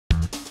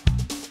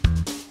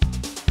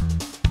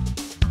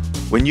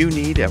When you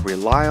need a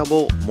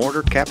reliable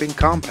mortar capping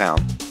compound,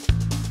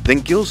 then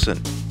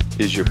Gilson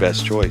is your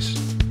best choice.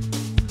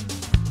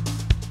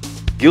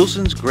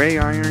 Gilson's Gray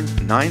Iron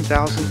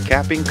 9000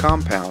 Capping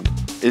Compound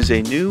is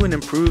a new and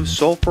improved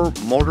sulfur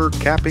mortar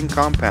capping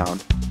compound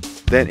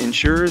that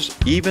ensures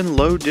even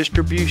load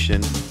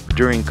distribution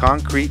during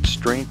concrete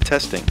strength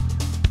testing.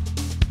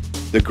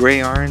 The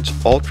Gray Iron's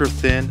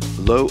ultra-thin,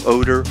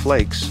 low-odor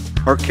flakes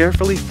are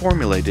carefully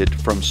formulated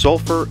from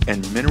sulfur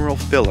and mineral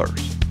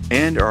fillers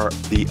and are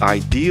the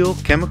ideal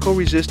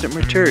chemical-resistant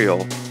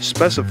material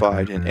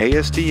specified in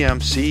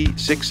ASTM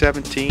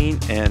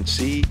C617 and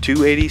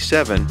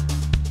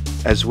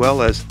C287 as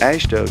well as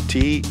AASHTO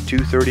T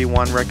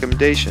 231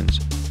 recommendations.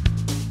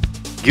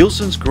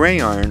 Gilson's Gray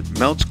Iron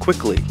melts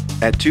quickly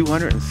at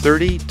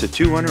 230 to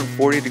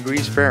 240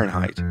 degrees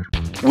Fahrenheit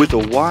with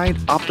a wide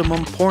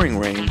optimum pouring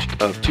range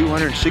of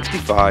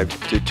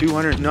 265 to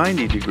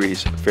 290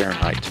 degrees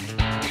Fahrenheit.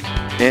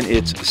 And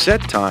its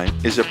set time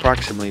is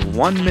approximately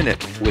 1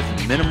 minute with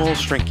minimal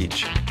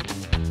shrinkage.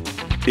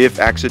 If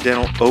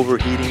accidental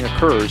overheating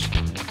occurs,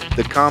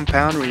 the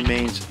compound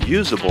remains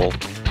usable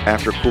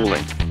after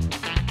cooling.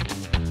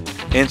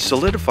 And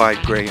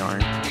solidified gray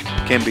iron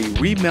can be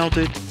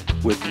remelted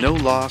with no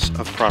loss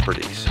of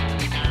properties.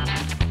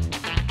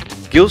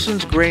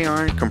 Gilson's Gray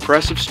Iron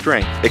compressive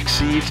strength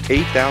exceeds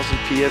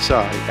 8,000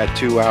 psi at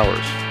 2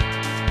 hours,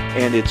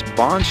 and its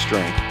bond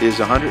strength is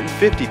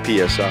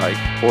 150 psi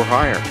or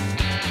higher.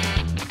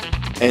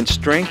 And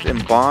strength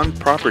and bond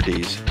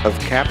properties of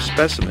capped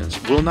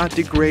specimens will not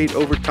degrade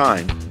over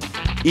time,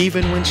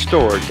 even when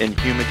stored in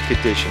humid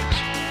conditions.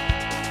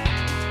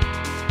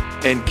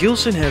 And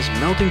Gilson has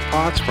melting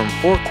pots from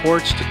 4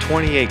 quarts to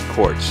 28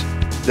 quarts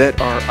that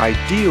are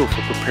ideal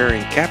for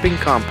preparing capping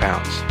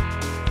compounds.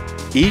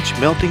 Each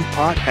melting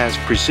pot has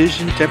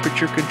precision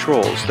temperature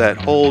controls that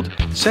hold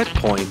set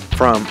point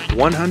from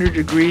 100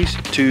 degrees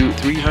to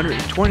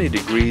 320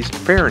 degrees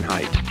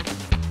Fahrenheit.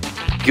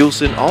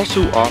 Gilson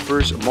also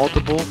offers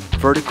multiple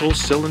vertical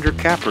cylinder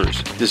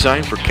cappers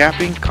designed for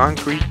capping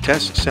concrete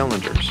test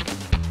cylinders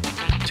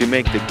to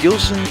make the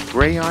Gilson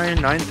Gray Iron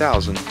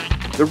 9000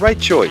 the right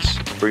choice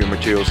for your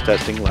materials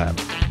testing lab.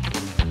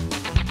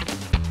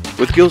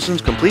 With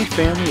Gilson's complete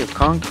family of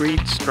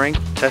concrete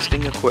strength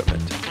testing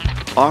equipment,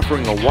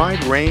 offering a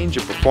wide range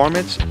of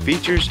performance,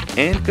 features,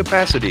 and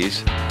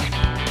capacities,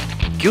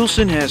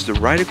 Gilson has the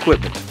right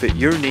equipment to fit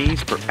your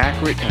needs for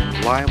accurate and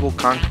reliable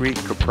concrete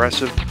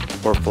compressive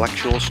or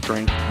flexural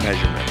strength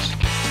measurements.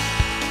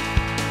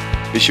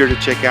 Be sure to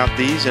check out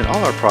these and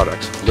all our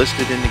products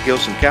listed in the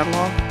Gilson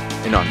catalog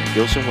and on the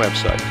Gilson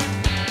website.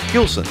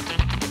 Gilson,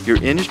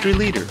 your industry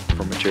leader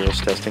for materials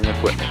testing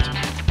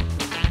equipment.